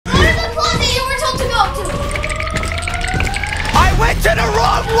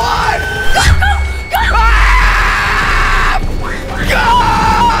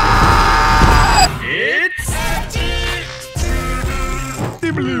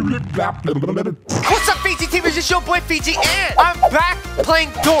What's up, FGTeeVers? It's your boy FG, and I'm back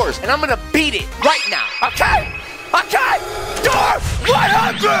playing doors, and I'm gonna beat it right now. Okay? Okay? Door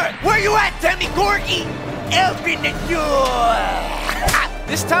 100! Where you at, Demigorgy? Open the door!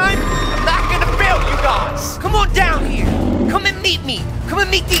 This time, I'm not gonna fail you guys. Come on down here. Come and meet me. Come and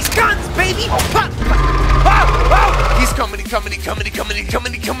meet these guns, baby. Oh! He's coming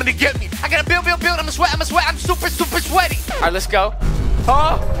to get me. I gotta build. I'm a sweat. I'm super sweaty. All right, let's go.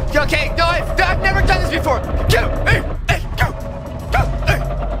 Oh, okay. No, I've never done this before. Go. Hey, go.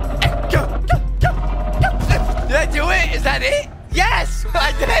 Did I do it? Is that it? Yes,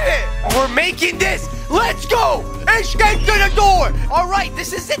 I did it. We're making this. Let's go. Escape to the door. All right,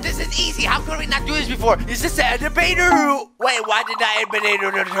 this is it. This is easy. How could we not do this before? Is this an elevator? Wait, why did that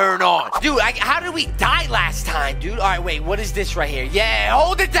elevator turn on? Dude, how did we die last time, dude? All right, wait, what is this right here? Yeah,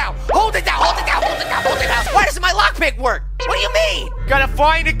 hold it down. Why doesn't my lockpick work? What do you mean? Gotta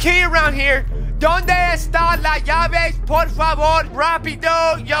find a key around here. ¿Dónde están las llaves? Por favor,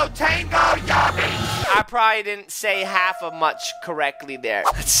 rápido, yo tengo llaves. I probably didn't say half of much correctly there.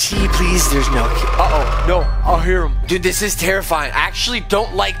 Let's see, please. There's no key. Uh-oh, no, I'll hear him. Dude, this is terrifying. I actually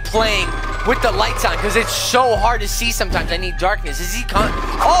don't like playing with the lights on because it's so hard to see sometimes. I need darkness. Is he coming?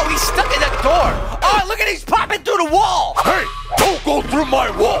 Oh, he's stuck in the door. Oh, look at he's popping through the wall. Hey, don't go through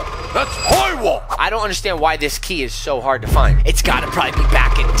my wall. That's my wall. I don't understand why this key is so hard to find. It's gotta probably be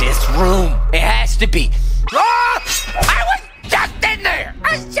back in this room. It has to be. Ah! I was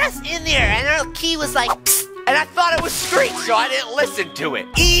just in there. And our key was like, psst, and I thought it was screech, so I didn't listen to it.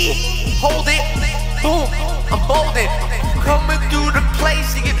 Hold it. Boom. I'm holding. Coming through the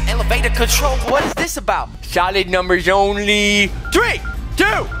place to get elevator control. What is this about? Solid numbers only. 3,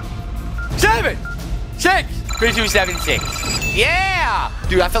 2, 7, 6, 3276. Yeah!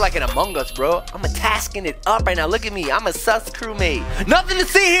 Dude, I feel like an Among Us, bro. I'm tasking it up right now. Look at me. I'm a sus crewmate. Nothing to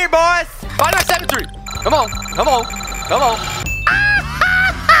see here, boys. 5973. Come on.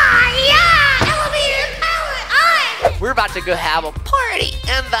 Yeah! Elevator power on! We're about to go have a party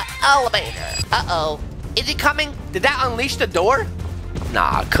in the elevator. Uh-oh. Is he coming? Did that unleash the door?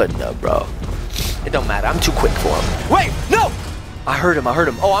 Nah, I couldn't have, bro. It don't matter. I'm too quick for him. Wait, no! I heard him.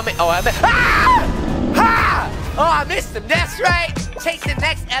 Oh, I meant. Ah! Ha! Oh, I missed him. That's right. Take the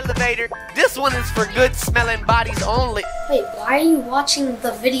next elevator. This one is for good smelling bodies only. Wait, why are you watching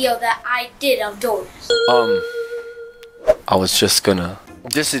the video that I did of doors? I was just gonna.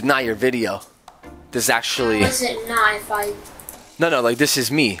 This is not your video. This actually. Is it not if I... No, like this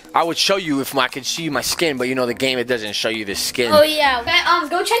is me. I would show you if I could see my skin, but you know the game, it doesn't show you the skin. Oh yeah, okay,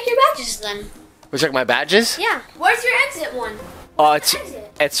 go check your badges then. Go check my badges? Yeah. Where's your exit one? Oh,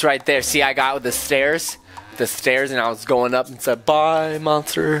 it's right there. See, I got with the stairs, and I was going up and said, "Bye,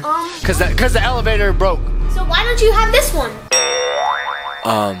 monster." Cause the elevator broke. So why don't you have this one?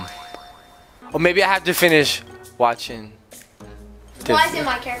 Or maybe I have to finish watching. Why is it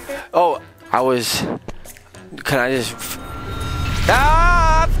my character? Oh, Can I just?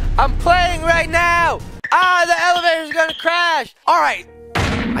 Stop! I'm playing right now. The elevator's gonna crash. All right.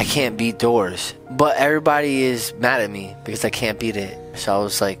 I can't beat doors, but everybody is mad at me because I can't beat it. So I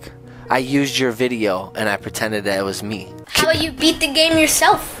was like, I used your video and I pretended that it was me. How about you beat the game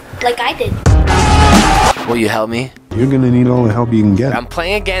yourself, like I did? Will you help me? You're gonna need all the help you can get. I'm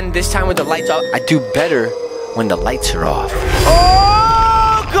playing again, this time with the lights off. I do better when the lights are off.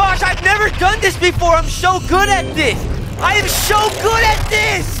 Oh gosh, I've never done this before. I'm so good at this. I am so good at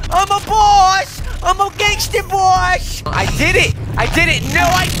this. I'm a boss. I'm a gangster boss. I did it. No,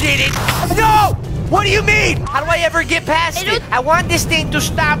 I didn't. No. What do you mean? How do I ever get past it? I want this thing to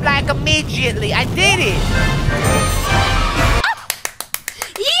stop like immediately. I did it.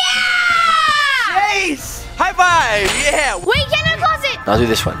 Yeah! Chase! High five! Yeah! Wait, get in the closet! I'll do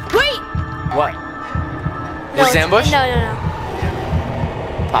this one. Wait! What? This ambush? No.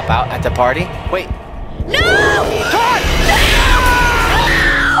 Pop out at the party? Wait. No! God! No!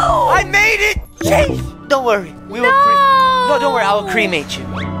 I made it! Chase! Don't worry. We will No, don't worry. I will cremate you.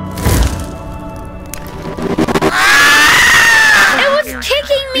 It was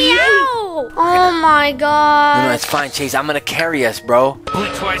kicking me out! Oh my god. No, it's fine, Chase. I'm gonna carry us, bro.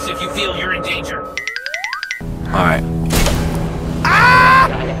 Blink twice if you feel you're in danger. Alright. Ah!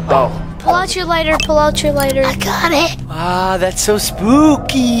 Oh. Pull out your lighter. I got it. Ah, that's so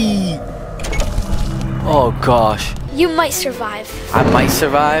spooky. Oh gosh. You might survive. I might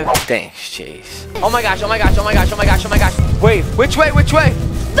survive? Thanks, Chase. Oh my gosh. Wait, which way?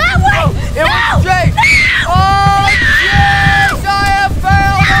 That way! It went straight! No! Oh, Chase! I have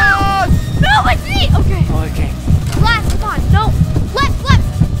failed! No, it's me! Okay. Okay. Last, come on. No. Left.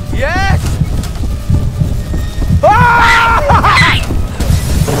 Yes! Ah!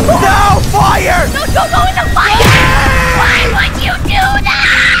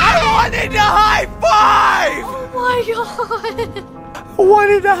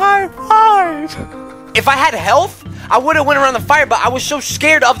 Wanted a high five. If I had health, I would have went around the fire, but I was so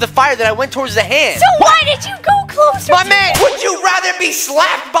scared of the fire that I went towards the hand. So why did you go closer? My man, would you rather be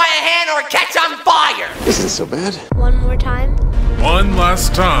slapped by a hand or catch on fire? Isn't so bad. One more time. One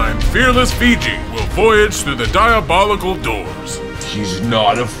last time, Fearless Fiji will voyage through the diabolical doors. He's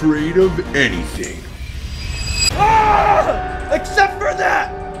not afraid of anything. Except for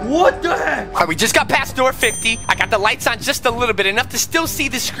that. What the heck? All right, we just got past door 50. I got the lights on just a little bit, enough to still see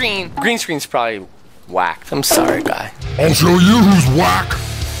the screen. Green screen's probably whacked. I'm sorry, guy. I'll show you who's whack.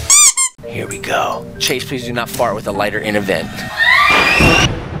 Here we go. Chase, please do not fart with a lighter in a vent.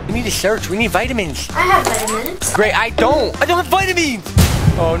 We need to search. We need vitamins. I have vitamins. Great, I don't have vitamins.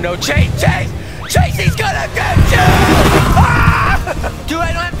 Oh no, Chase, he's gonna get you! Ah! Dude,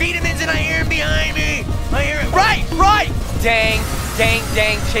 I don't have vitamins and I hear him behind me. I hear it. Right. Dang,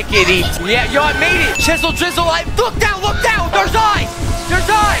 chickadee. Yeah, yo, I made it. Chisel, drizzle, look down. There's eyes.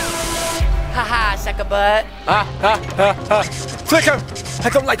 Haha, suck a butt. Flicker. I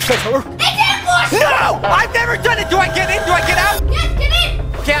don't like flicker. No, I've never done it. Do I get in? Do I get out? Yes, get in.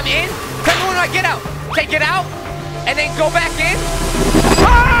 Okay, I'm in. Tell me when I get out. Okay, get out. And then go back in.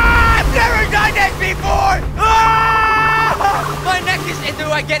 Ah! I've never done this before. Ah! My neck is in.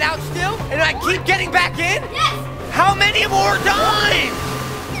 Do I get out still? And I keep getting back in? Yes. How many more times?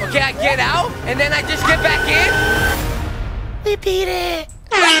 Okay, I get out. And then I just get back in. We beat it.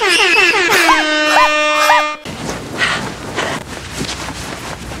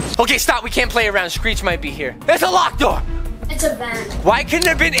 Okay, stop. We can't play around. Screech might be here. There's a locked door. It's a vent. Why couldn't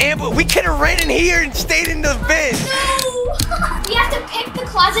there have been ambush? We could have ran in here and stayed in the vent. No! We have to pick the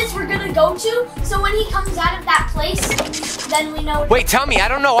closets we're gonna go to, so when he comes out of that place, then we know. Wait, tell me. I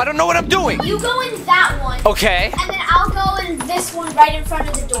don't know what I'm doing. You go in that one. Okay. And then I'll go in this one right in front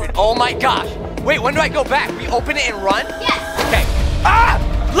of the door. Oh my gosh. Wait, when do I go back? We open it and run? Yes. Okay. Ah!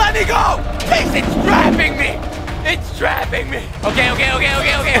 Let me go! Chase, it's trapping me! Okay. I'm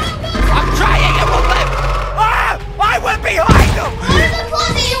trying, it won't let me. Ah! I went behind them! Go to the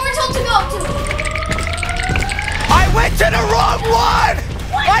closet you were told to go to. I went to the wrong one!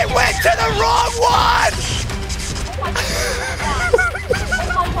 I went to the wrong one!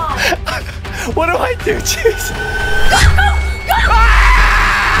 Oh my god. What do I do, Chase? Go!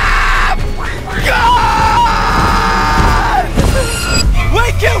 Ah! God!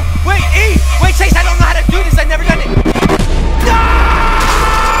 Wait, you! Wait, E! Wait, Chase, I don't know how to do this. I've never done it. No!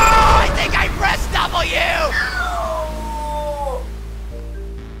 I think I pressed W!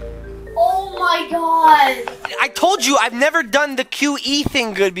 Oh my god. I told you I've never done the QE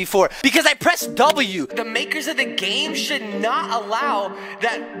thing good before because I pressed W. The makers of the game should not allow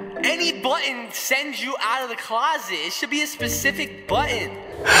that any button sends you out of the closet. It should be a specific button.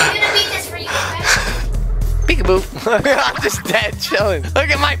 I'm gonna beat this for you, okay? Peekaboo. I'm just dead chilling. Look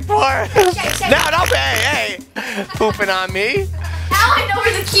at my floor. No, hey. Pooping on me. Now I know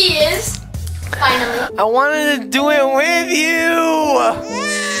where the key is. Finally. I wanted to do it with you.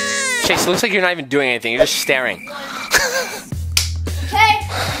 Chase, it looks like you're not even doing anything. You're just staring. Okay,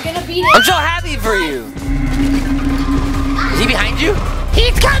 I'm gonna beat it. I'm so happy for you. Is he behind you?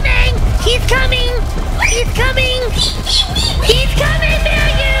 He's coming! He's coming near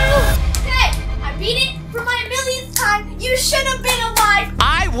you! Okay, I beat it for my millionth time. You should have been alive.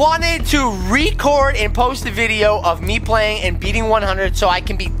 I wanted to record and post a video of me playing and beating 100 so I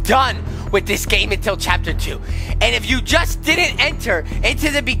can be done with this game until chapter 2. And if you just didn't enter into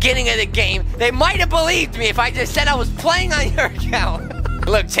the beginning of the game, they might have believed me if I just said I was playing on your account.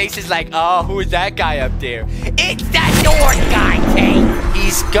 Look, Chase is like, oh, who is that guy up there? It's that door guy, Chase.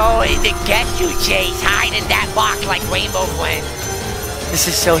 He's going to get you, Chase. Hide in that box like Rainbow Gwen. This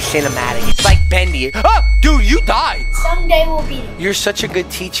is so cinematic. It's like Bendy. Oh, dude, you died. Someday we'll beat it. You're such a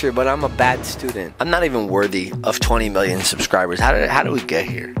good teacher, but I'm a bad student. I'm not even worthy of 20 million subscribers. How did we get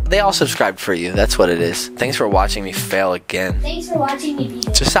here? They all subscribed for you. That's what it is. Thanks for watching me fail again. Thanks for watching me beat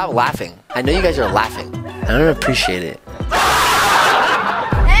it. Just stop laughing. I know you guys are laughing. I don't appreciate it.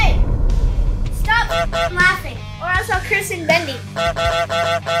 Hey! Stop laughing, or else I'll curse in Bendy.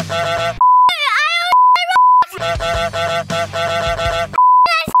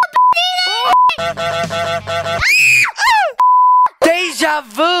 Deja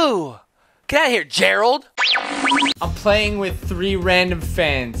vu! Get out of here, Gerald! I'm playing with 3 random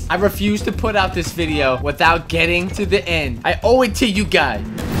fans. I refuse to put out this video without getting to the end. I owe it to you guys.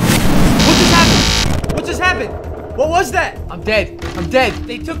 What just happened? What just happened? What was that? I'm dead. I'm dead.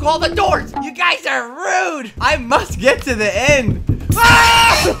 They took all the doors. You guys are rude. I must get to the end.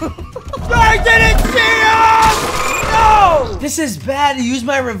 Ah! I didn't see him! No! This is bad. You used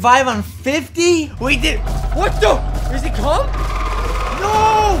my revive on 50? We did. What the? Does he come?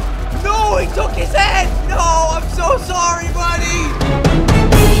 No! No, he took his head! No, I'm so sorry, buddy!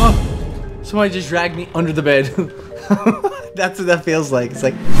 Somebody just dragged me under the bed. That's what that feels like. It's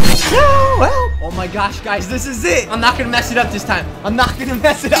like, no, well. Oh my gosh, guys, this is it. I'm not gonna mess it up this time. I'm not gonna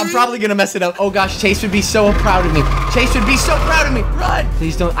mess it up. I'm probably gonna mess it up. Oh gosh, Chase would be so proud of me. Chase would be so proud of me. Run!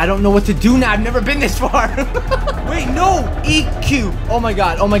 Please don't. I don't know what to do now. I've never been this far. Wait, no. EQ. Oh my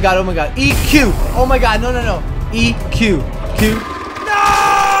god. Oh my god. Oh my god. EQ. Oh my god. No, no, no. EQ. Q. No!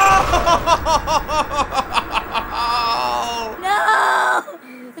 No!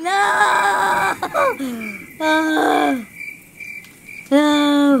 No! No!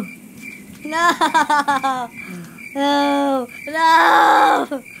 No! No!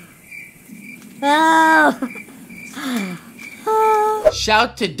 No! No!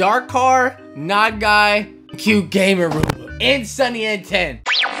 Shout to Dark Car, Nod Guy, Cute Gamer Room, and Sunny and 10.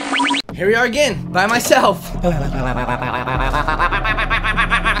 Here we are again, by myself.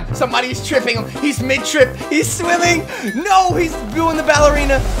 Somebody's tripping him. He's mid-trip. He's swimming. No, he's doing the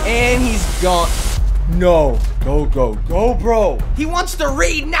ballerina. And he's gone. No. Go, go, go, bro. He wants to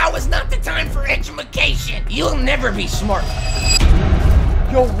read. Now is not the time for education. You'll never be smart.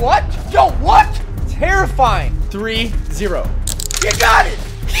 Yo, what? Yo, what? Terrifying. 3-0. You got it.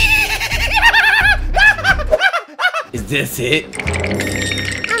 Is this it?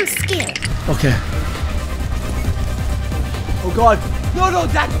 I'm scared. Okay. Oh god. No, no,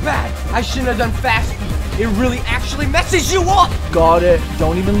 that's bad. I shouldn't have done fast speed. It really actually messes you up. Got it.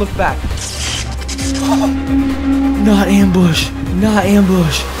 Don't even look back. Not ambush. Not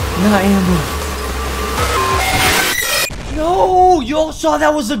ambush. Not ambush. No, you all saw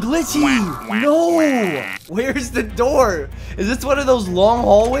that was a glitchy. No. Where's the door? Is this one of those long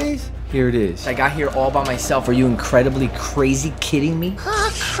hallways? Here it is. I got here all by myself. Are you incredibly crazy kidding me?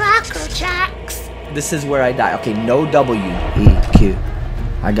 Cracker Jacks. This is where I die. Okay, no W. E, Q.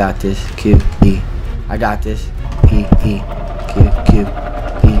 I got this. Q, E. I got this. E, E. Q, Q.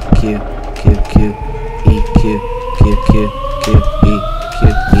 E, Q. Q, Q. E, Q. Q, Q. Q, E. Q,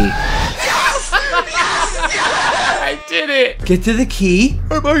 E. I did it. Get to the key.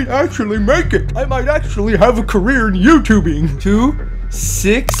 I might actually make it. I might actually have a career in YouTubing. 2,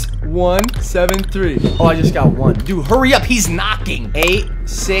 6, 1, 7, 3. Oh, I just got 1. Dude, hurry up. He's knocking. 8,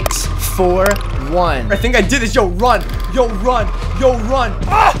 6, 4, 1. I think I did this. Yo, run. Yo, run. Yo, run.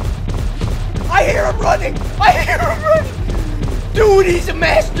 Ah! I hear him running. I hear him running. Dude, he's a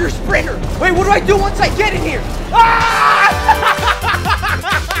master sprinter. Wait, what do I do once I get in here? Ah!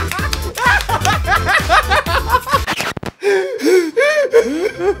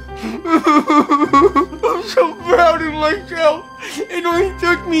 I'm so proud of myself. It only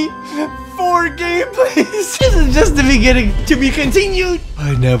took me 4 gameplays. This is just the beginning. To be continued.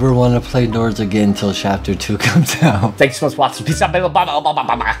 I never want to play Doors again until Chapter 2 comes out. Thanks so much for watching. Peace out. What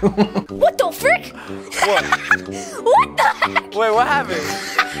the frick? What? What the heck? Wait, what happened?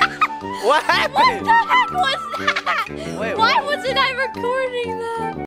 What happened? What the heck was that? Wait, Why wasn't I recording that?